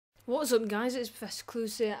What's up guys, it's Professor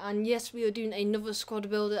Clues here, and yes, we are doing another squad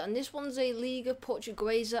builder, and this one's a Liga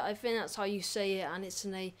Portuguesa, I think that's how you say it, and it's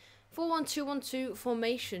in a 4-1-2-1-2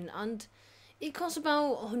 formation, and it costs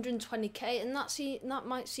about 120k, and that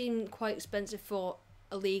might seem quite expensive for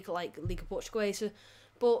a league like Liga Portuguesa,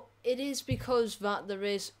 but it is because that there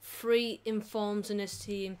is 3 informs in this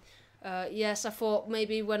team. Yes, I thought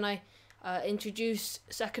maybe when I introduced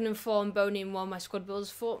second inform Boney in one of my squad builders,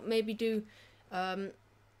 I thought maybe do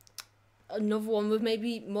another one with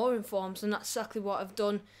maybe more informs, and that's exactly what I've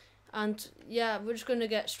done. And yeah, we're just going to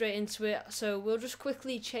get straight into it. So we'll just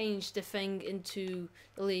quickly change the thing into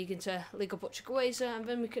the league, into Liga Portuguesa, and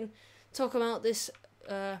then we can talk about this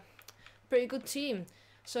pretty good team.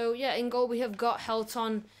 So yeah, in goal we have got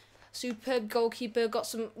Helton, superb goalkeeper, got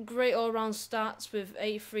some great all-round stats with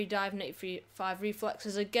 83 dive and 85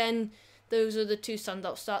 reflexes. Again, those are the 2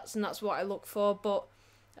 standout stats, and that's what I look for, but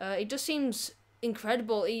it just seems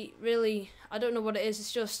incredible. He really, I don't know what it is,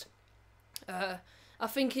 it's just I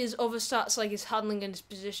think his other stats like his handling and his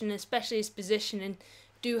position, especially his positioning,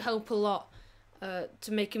 do help a lot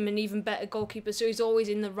to make him an even better goalkeeper, so he's always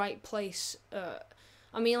in the right place.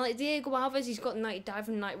 I mean, like Diego Alves, he's got 90 dive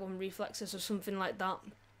and 91 reflexes or something like that,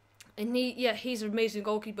 and he's an amazing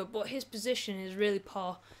goalkeeper, but his position is really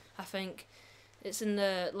poor. I think it's in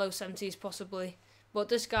the low 70s possibly. But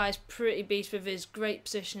this guy's pretty beast with his great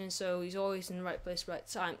positioning, so he's always in the right place, right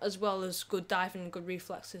time, as well as good diving and good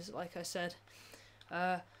reflexes, like I said.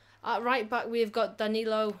 At right back, we've got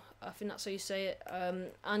Danilo, I think that's how you say it.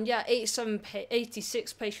 And yeah,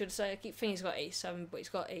 86 pace, should I say. I keep thinking he's got 87, but he's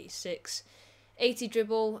got 86. 80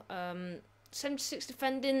 dribble, 76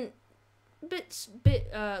 defending, bit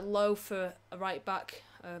low for a right back.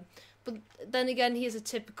 But then again, he is a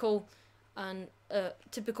typical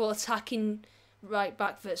attacking right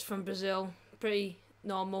back that's from Brazil, pretty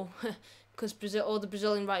normal, because all the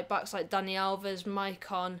Brazilian right backs like Dani Alves,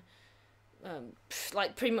 Maicon,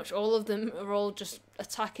 like pretty much all of them are all just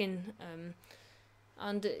attacking,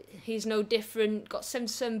 and he's no different. Got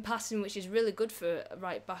 77 passing, which is really good for a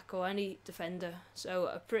right back or any defender, so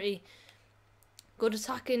a pretty good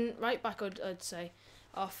attacking right back, I'd say.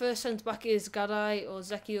 Our first centre back is Garay, or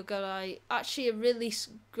Zeki Garay. Actually, a really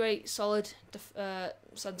great, solid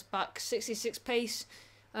centre back. 66 pace.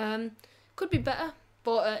 Could be better,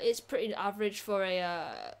 but it's pretty average for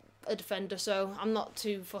a defender, so I'm not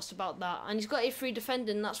too fussed about that. And he's got A3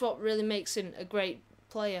 defending. That's what really makes him a great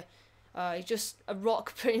player. He's just a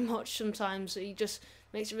rock pretty much sometimes. He just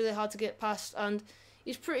makes it really hard to get past, and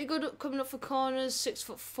he's pretty good at coming up for corners.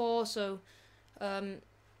 6'4", so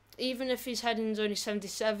even if his heading's only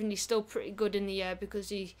 77, he's still pretty good in the air because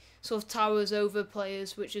he sort of towers over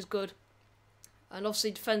players, which is good. And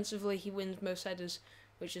obviously defensively, he wins most headers,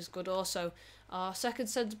 which is good also. Our second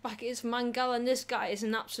centre back is Mangal, and this guy is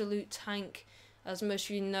an absolute tank. As most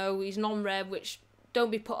of you know, he's non-rare, which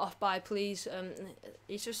don't be put off by, please.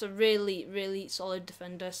 He's just a really, really solid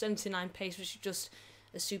defender. 79 pace, which is just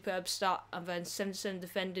a superb stat, and then 77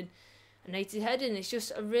 defending. And 80 heading. It's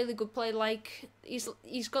just a really good play. Like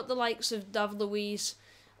he's got the likes of David Luiz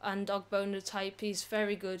and Ogbonna type. He's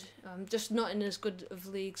very good. Just not in as good of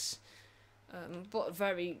leagues, but a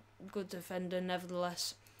very good defender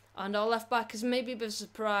nevertheless. And our left back is maybe a bit of a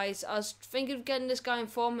surprise. I was thinking of getting this guy in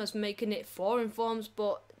form as making it 4 informs,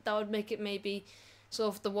 but that would make it maybe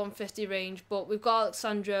sort of the 150 range. But we've got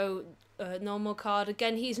Alexandro, normal card.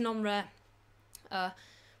 Again, he's non-rare.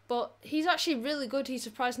 But he's actually really good. He's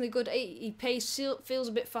surprisingly good. He feels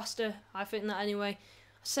a bit faster. I think that anyway.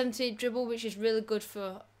 78 dribble, which is really good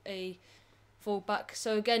for a fullback.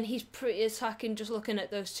 So again, he's pretty attacking. Just looking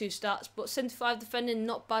at those 2 stats, but 75 defending,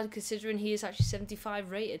 not bad considering he is actually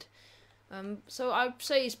 75 rated. So I'd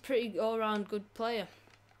say he's pretty all-round good player.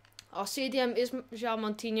 Our CDM is João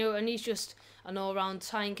Montinho, and he's just an all-round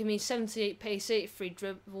tank. I mean, 78 pace, 83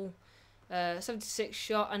 dribble. 76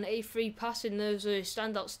 shot and A3 passing, those are his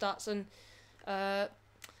standout stats, and I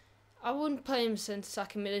wouldn't play him centre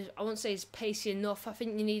attacking mid. I wouldn't say he's pacey enough. I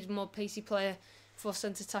think you need a more pacey player for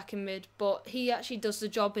centre attacking mid, but he actually does the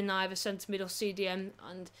job in either centre mid or CDM,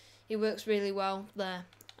 and he works really well there,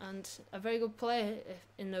 and a very good player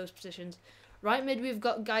in those positions. Right mid we've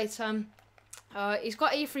got Gaitan. He's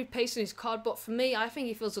got A3 pace in his card, but for me I think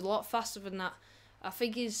he feels a lot faster than that. I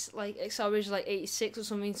think his average is like 86 or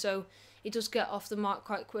something, so he does get off the mark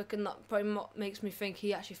quite quick, and that probably makes me think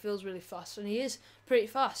he actually feels really fast, and he is pretty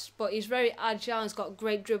fast, but he's very agile, he's got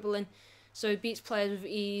great dribbling, so he beats players with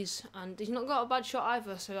ease, and he's not got a bad shot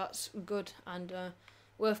either, so that's good and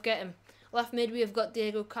worth getting. Left mid we have got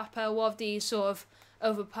Diego Capel, one of these sort of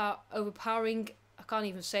overpowering, I can't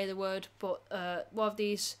even say the word, but one of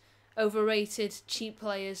these overrated, cheap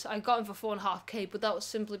players. I got him for 4.5k, but that was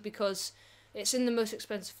simply because it's in the most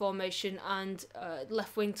expensive formation, and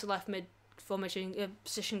left wing to left mid formation,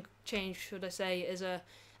 position change, should I say, is a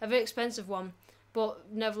very expensive one,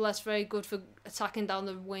 but nevertheless very good for attacking down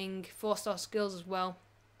the wing, 4-star skills as well,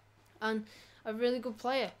 and a really good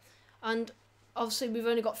player. And obviously we've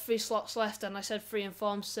only got 3 slots left, and I said 3 in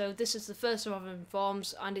form, so this is the first of in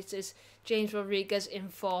forms, and it is James Rodriguez in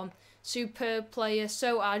form. Superb player,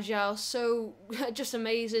 so agile, so just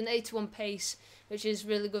amazing, 81 pace, which is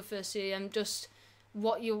really good for a CM, just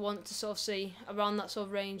what you want to sort of see around that sort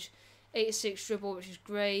of range. 86 dribble, which is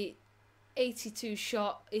great. 82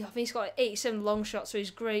 shot, I think he's got 87 long shot, so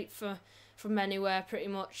he's great from anywhere pretty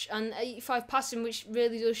much. And 85 passing, which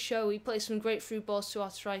really does show. He plays some great through balls to our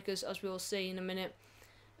strikers, as we will see in a minute.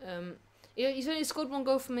 He's only scored 1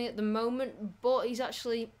 goal for me at the moment, but he's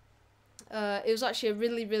actually it was actually a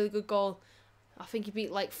really, really good goal. I think he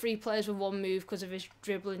beat like 3 players with 1 move because of his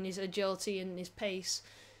dribbling, his agility and his pace,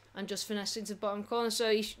 and just finessed into the bottom corner.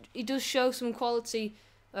 So he does show some quality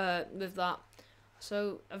with that.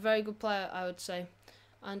 So a very good player, I would say.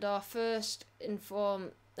 And our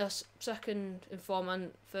second in form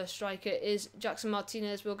and first striker is Jackson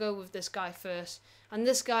Martinez. We'll go with this guy first. And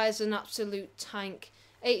this guy is an absolute tank.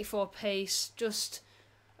 84 pace, just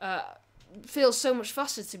feels so much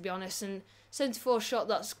faster, to be honest. And 74 shot,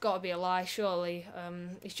 that's got to be a lie, surely.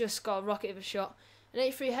 He's just got a rocket of a shot. And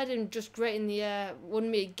 83 heading, just great in the air.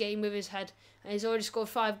 Won me a game with his head. And he's already scored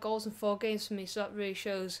 5 goals in 4 games for me, so that really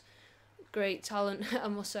shows great talent, I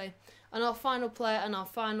must say. And our final player and our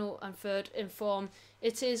final and third in form,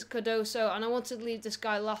 it is Cardoso. And I wanted to leave this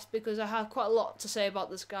guy last because I have quite a lot to say about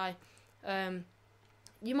this guy.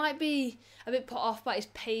 You might be a bit put off by his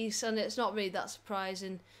pace, and it's not really that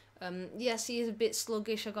surprising. Yes, he is a bit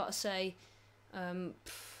sluggish, I gotta say.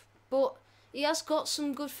 But he has got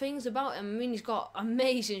some good things about him. I mean, he's got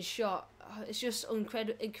amazing shot. It's just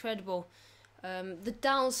incredible. The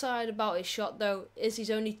downside about his shot, though, is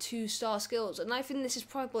he's only 2-star skills. And I think this is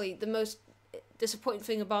probably the most disappointing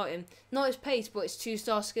thing about him. Not his pace, but his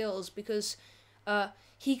 2-star skills, because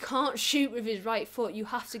he can't shoot with his right foot. You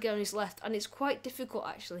have to get on his left, and it's quite difficult,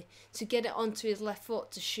 actually, to get it onto his left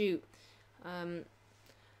foot to shoot. And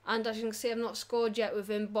as you can see, I've not scored yet with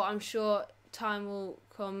him, but I'm sure time will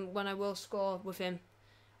come when I will score with him.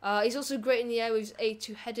 He's also great in the air with his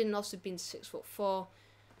 82 heading, and also being 6'4".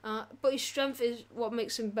 But his strength is what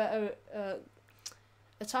makes him better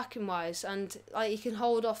attacking wise, and like he can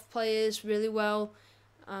hold off players really well.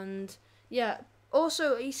 And yeah,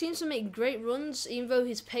 also he seems to make great runs, even though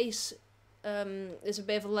his pace is a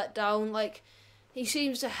bit of a letdown. Like, he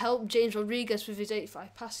seems to help James Rodriguez with his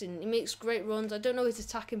 85 passing. He makes great runs. I don't know his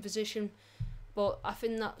attacking position, but I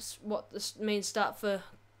think that's what the main stat for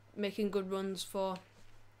making good runs for.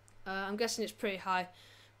 I'm guessing it's pretty high,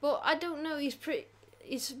 but I don't know. He's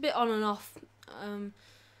a bit on and off.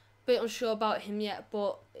 Bit unsure about him yet,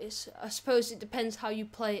 but I suppose it depends how you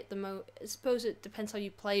play at the I suppose it depends how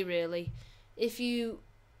you play, really. If you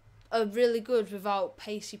are really good without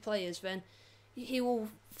pacey players, then he will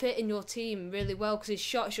fit in your team really well, because his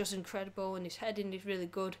shot is just incredible and his heading is really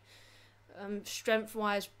good. Strength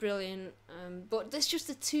wise, brilliant. But that's just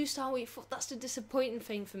a 2-star weak foot. That's the disappointing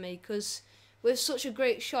thing for me, because with such a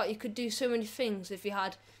great shot, you could do so many things if you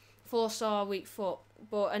had 4-star weak foot.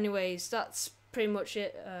 But anyways, that's pretty much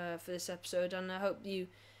it for this episode, and I hope you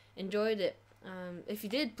enjoyed it. If you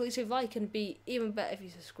did, please leave a like, and be even better if you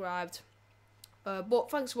subscribed. But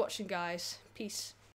thanks for watching, guys. Peace.